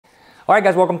All right,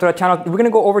 guys, welcome to the channel. We're gonna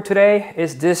go over today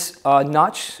is this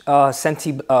notch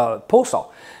Sentei pole saw.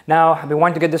 Now, I've been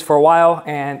wanting to get this for a while,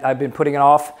 and I've been putting it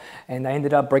off, and I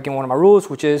ended up breaking one of my rules,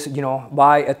 which is,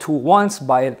 buy a tool once,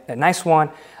 buy a nice one.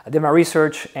 I did my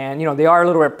research, and they are a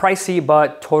little bit pricey,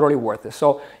 but totally worth it.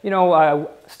 So, I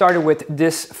started with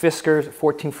this Fiskars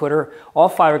 14-footer, all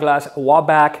fiberglass, a while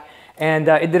back, and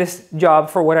it did its job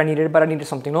for what I needed, but I needed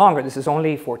something longer. This is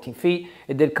only 14 feet.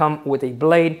 It did come with a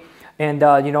blade. And,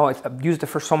 I've used it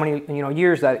for so many,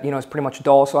 years that, it's pretty much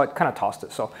dull. So I kind of tossed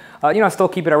it. So, I still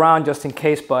keep it around just in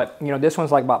case. But, this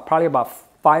one's like probably about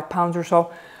 5 pounds or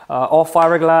so, all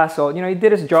fiberglass. So, it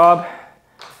did its job.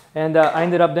 And I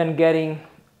ended up then getting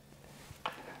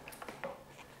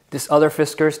this other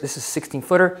Fiskars. This is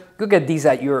 16-footer. Go get these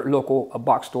at your local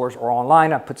box stores or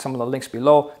online. I put some of the links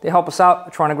below. They help us out.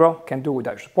 We're trying to grow. Can't do it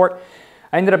without your support.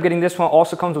 I ended up getting this one.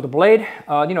 Also comes with a blade.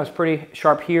 It's pretty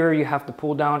sharp here. You have to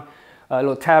pull down a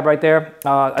little tab right there.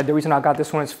 The reason I got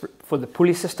this one is for the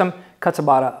pulley system. Cuts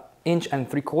about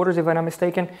 1.75 inches if I'm not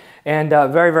mistaken. And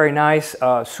very, very nice,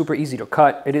 super easy to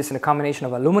cut. It is in a combination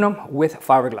of aluminum with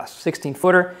fiberglass,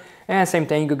 16-footer. And same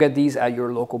thing, you could get these at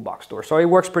your local box store. So it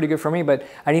works pretty good for me, but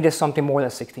I needed something more than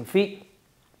 16 feet.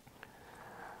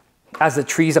 As the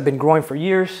trees have been growing for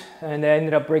years, and I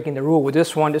ended up breaking the rule with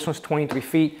this one. This one's 23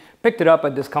 feet. Picked it up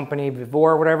at this company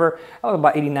before or whatever. That was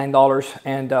about $89.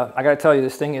 And I gotta tell you,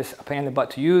 this thing is a pain in the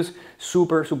butt to use.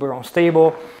 Super, super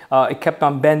unstable. It kept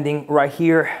on bending right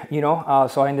here,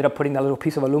 so I ended up putting that little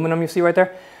piece of aluminum you see right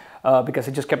there because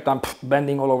it just kept on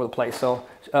bending all over the place. So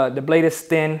the blade is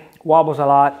thin, wobbles a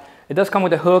lot. It does come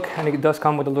with a hook, and it does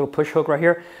come with a little push hook right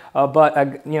here.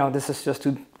 But this is just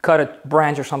to cut a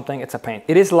branch or something. It's a pain.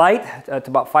 It is light. It's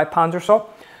about 5 pounds or so.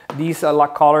 These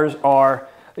lock collars are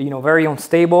very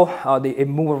unstable. They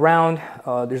move around.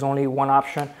 There's only one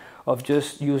option of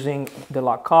just using the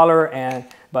lock collar,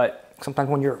 but sometimes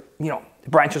when the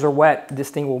branches are wet, this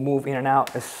thing will move in and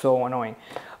out. It's so annoying.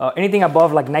 Anything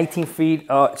above like 19 feet,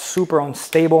 it's super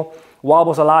unstable,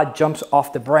 wobbles a lot, jumps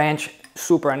off the branch,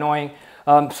 super annoying.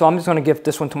 So I'm just gonna give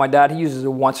this one to my dad. He uses it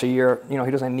once a year. He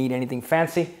doesn't need anything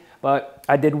fancy, but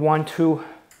I did want to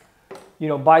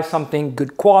buy something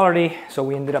good quality. So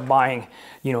we ended up buying,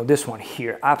 this one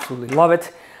here. Absolutely love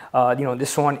it.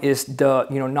 This one is the,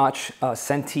 notch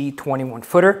Sentei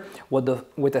 21-footer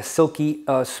with a silky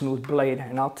smooth blade.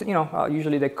 And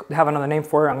usually they have another name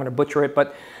for it. I'm gonna butcher it,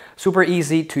 but super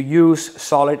easy to use,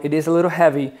 solid. It is a little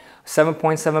heavy,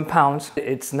 7.7 pounds.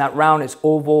 It's not round, it's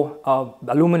oval,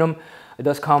 aluminum. It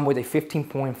does come with a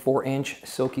 15.4-inch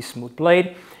silky smooth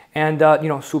blade. And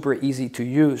super easy to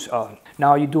use.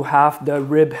 Now you do have the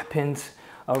rib pins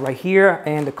right here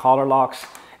and the collar locks,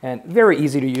 and very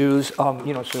easy to use.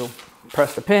 So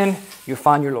press the pin, you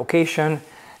find your location,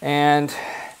 and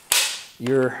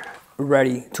you're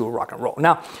ready to rock and roll.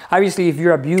 Now, obviously, if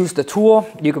you abuse the tool,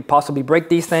 you could possibly break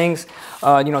these things.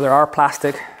 There are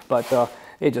plastic, but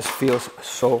it just feels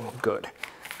so good.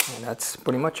 And that's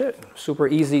pretty much it. Super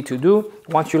easy to do.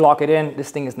 Once you lock it in, this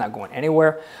thing is not going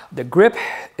anywhere. The grip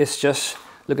is just,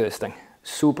 look at this thing.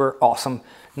 Super awesome.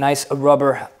 Nice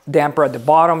rubber damper at the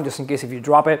bottom, just in case if you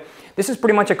drop it. This is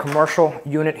pretty much a commercial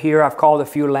unit here. I've called a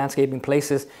few landscaping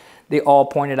places. They all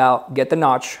pointed out, get the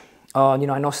notch. I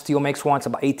know Steel makes one, it's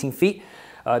about 18 feet.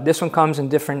 This one comes in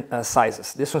different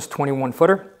sizes. This one's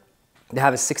 21-footer. They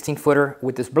have a 16-footer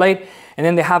with this blade, and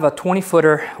then they have a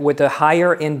 20-footer with a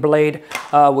higher end blade,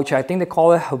 which I think they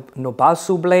call it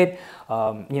Nobasu blade.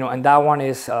 And that one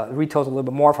is retails a little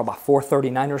bit more for about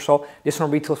 $439 or so. This one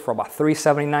retails for about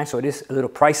 $379, so it is a little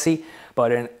pricey,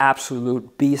 but an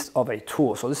absolute beast of a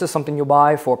tool. So this is something you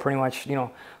buy for pretty much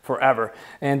forever,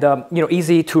 and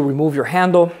easy to remove your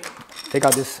handle. Take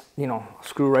out this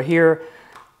screw right here,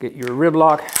 get your rib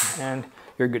lock, and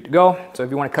you're good to go. So if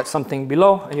you want to cut something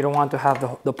below and you don't want to have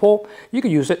the pole, you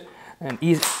can use it, and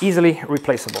easily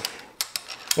replaceable.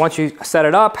 Once you set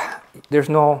it up, there's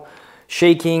no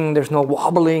shaking, there's no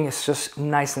wobbling, it's just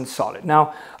nice and solid.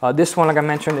 Now, this one, like I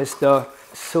mentioned, is the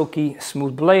silky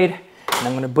smooth blade, and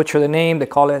I'm gonna butcher the name. They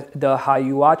call it the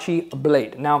Hayuachi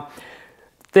blade. Now,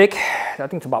 thick, I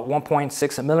think it's about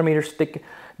 1.6 millimeters thick.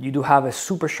 You do have a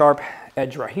super sharp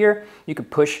edge right here. You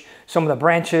could push some of the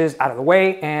branches out of the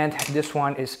way, and this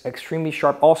one is extremely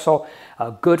sharp also,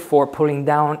 good for pulling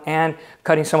down and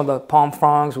cutting some of the palm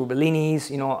fronds,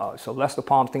 rubellinis, so less the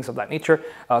palms, things of that nature.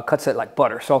 Cuts it like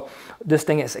butter. So this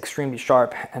thing is extremely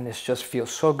sharp, and this just feels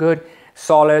so good,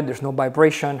 solid. There's no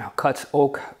vibration, cuts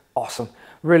oak, awesome.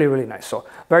 Really, really nice. So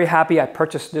very happy I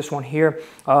purchased this one here.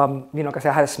 Because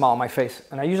I had a smile on my face.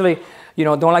 And I usually,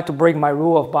 don't like to break my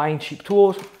rule of buying cheap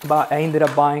tools, but I ended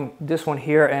up buying this one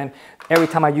here. And every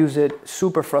time I use it,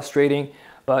 super frustrating.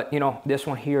 But you know, this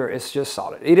one here is just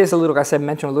solid. It is a little, like I said,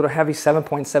 mentioned, a little heavy,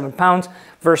 7.7 pounds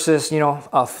versus, you know,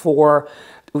 a 4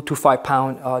 to 5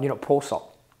 pound, you know, pole saw.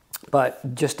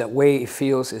 But just the way it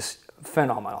feels is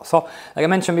phenomenal. So like I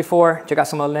mentioned before, check out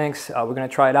some of the links. We're going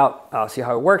to try it out, see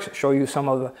how it works, show you some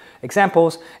of the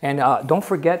examples. And don't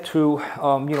forget to,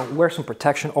 you know, wear some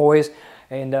protection always.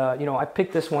 And, you know, I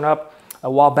picked this one up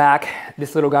a while back.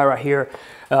 This little guy right here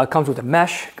comes with a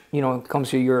mesh, you know,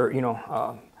 comes with your, you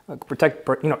know,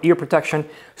 ear protection,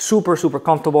 super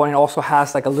comfortable, and it also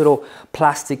has like a little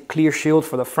plastic clear shield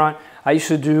for the front. I used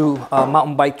to do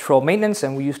mountain bike trail maintenance,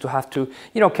 and we used to have to,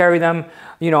 you know, carry them,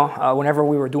 you know, whenever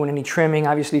we were doing any trimming.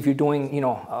 Obviously, if you're doing, you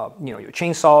know, your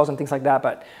chainsaws and things like that.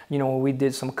 But you know, when we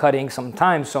did some cutting,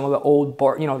 sometimes some of the old,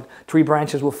 you know, tree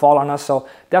branches will fall on us. So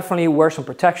definitely wear some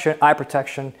protection, eye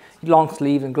protection, long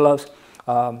sleeves and gloves.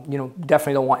 You know,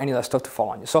 definitely don't want any of that stuff to fall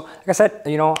on you. So like I said,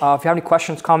 you know, if you have any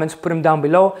questions, comments, put them down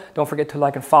below. Don't forget to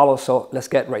like and follow. So let's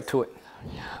get right to it.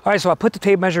 All right, so I put the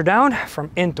tape measure down from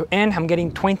end to end. I'm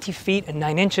getting 20 feet and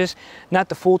 9 inches, not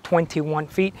the full 21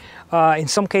 feet. In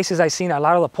some cases, I've seen a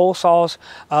lot of the pole saws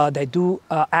that do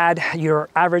add your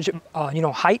average, you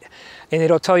know, height, and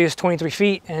it'll tell you it's 23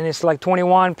 feet, and it's like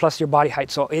 21 plus your body height.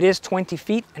 So it is 20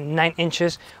 feet and 9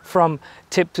 inches from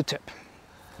tip to tip.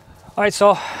 All right,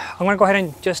 so I'm gonna go ahead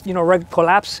and just, you know,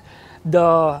 collapse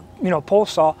the, you know, pole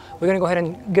saw. We're gonna go ahead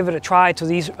and give it a try to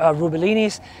these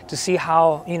Rubellinis to see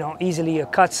how, you know, easily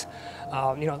it cuts.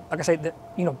 You know, like I said, the,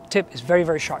 you know, tip is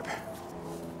very sharp.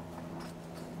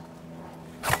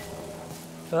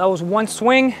 So that was one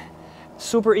swing,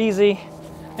 super easy,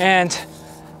 and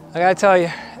I gotta tell you,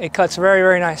 it cuts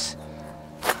very nice.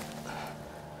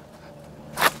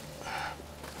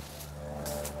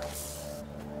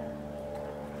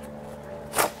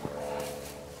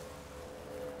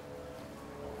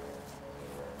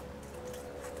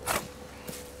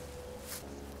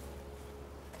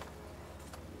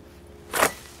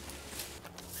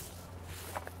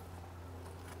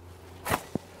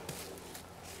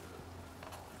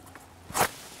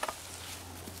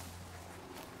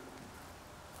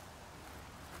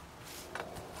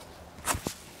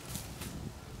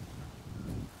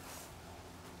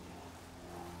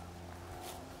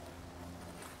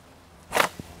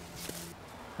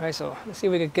 All right, so let's see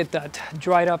if we can get that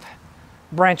dried up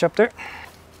branch up there.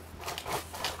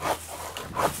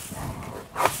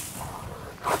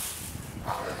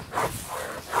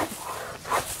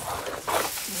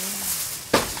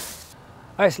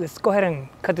 All right, so let's go ahead and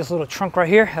cut this little trunk right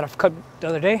here that I've cut the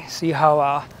other day. See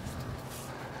how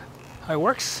it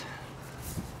works.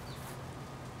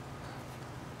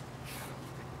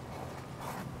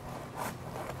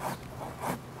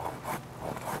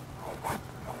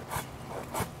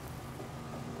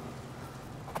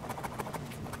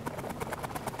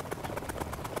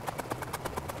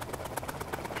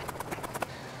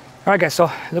 All right, guys,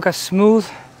 so look how smooth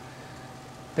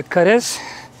the cut is.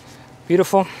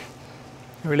 Beautiful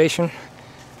relation,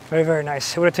 very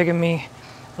nice. It would have taken me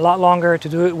a lot longer to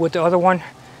do it with the other one,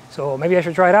 so maybe I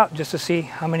should try it out just to see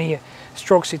how many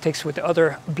strokes it takes with the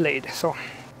other blade. So, all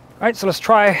right, so let's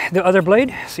try the other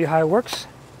blade, see how it works.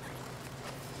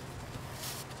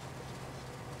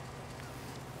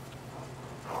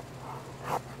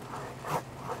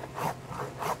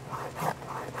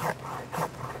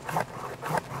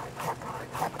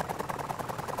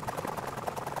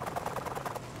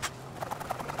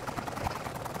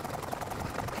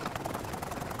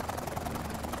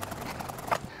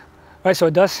 All right, so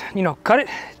it does, you know, cut it,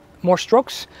 more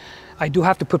strokes. I do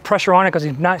have to put pressure on it because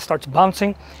if not, it starts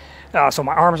bouncing. So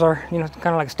my arms are, you know,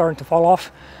 kind of like starting to fall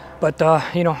off. But,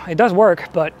 you know, it does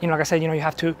work. But, you know, like I said, you know, you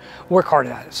have to work hard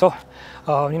at it. So,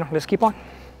 you know, let's keep on.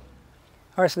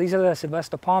 All right, so these are the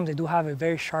Sylvester palms. They do have a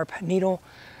very sharp needle.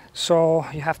 So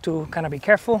you have to kind of be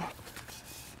careful.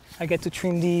 I get to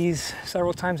trim these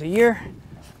several times a year.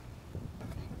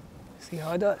 See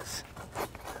how it does.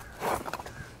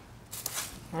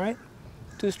 All right.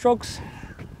 2 strokes,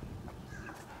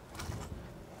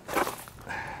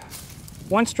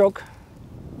 1 stroke,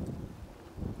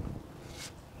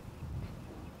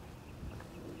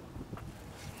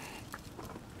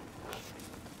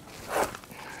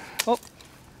 oh,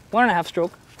 1.5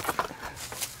 stroke,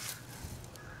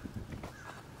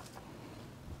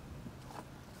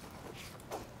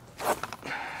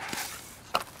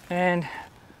 and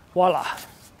voila,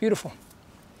 beautiful.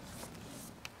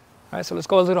 All right, so let's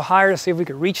go a little higher to see if we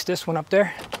can reach this one up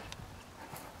there.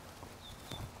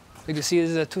 You can see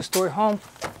this is a 2-story home,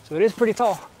 so it is pretty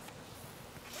tall.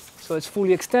 So it's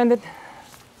fully extended.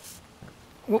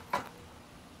 Whoop. See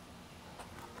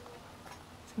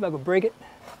if I can break it.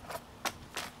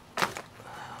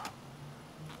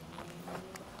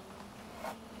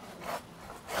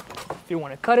 you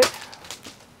want to cut it.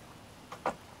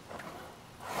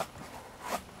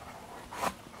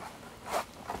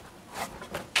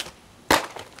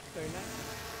 Very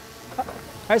nice. All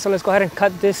right, so let's go ahead and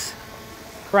cut this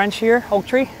branch here, oak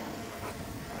tree.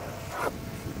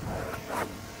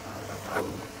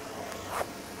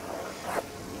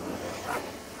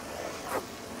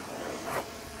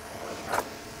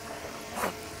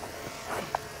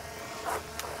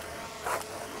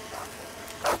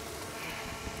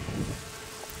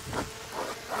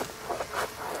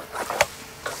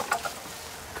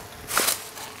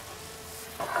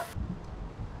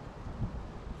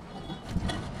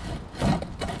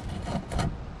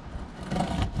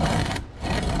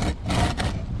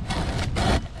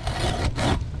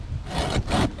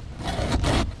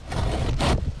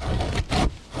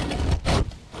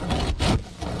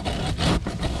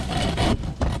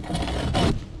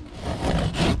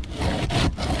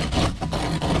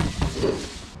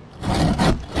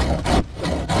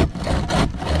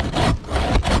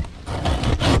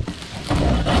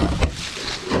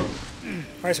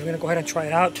 All right, so we're gonna go ahead and try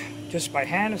it out just by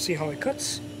hand and see how it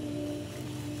cuts.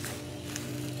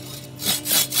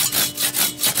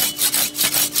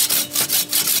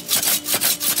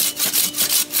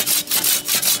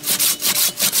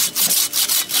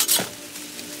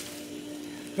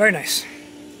 Very nice.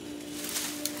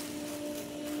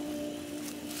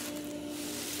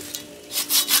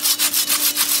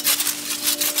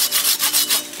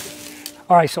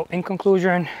 All right, so in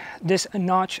conclusion, this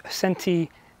notch Sentei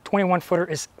 21 footer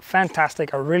is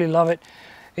fantastic. I really love it.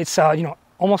 It's you know,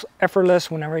 almost effortless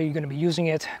whenever you're going to be using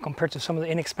it compared to some of the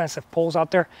inexpensive poles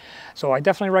out there. So I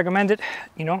definitely recommend it.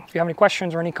 You know, if you have any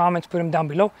questions or any comments, put them down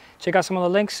below. Check out some of the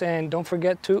links and don't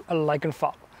forget to like and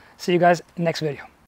follow. See you guys next video.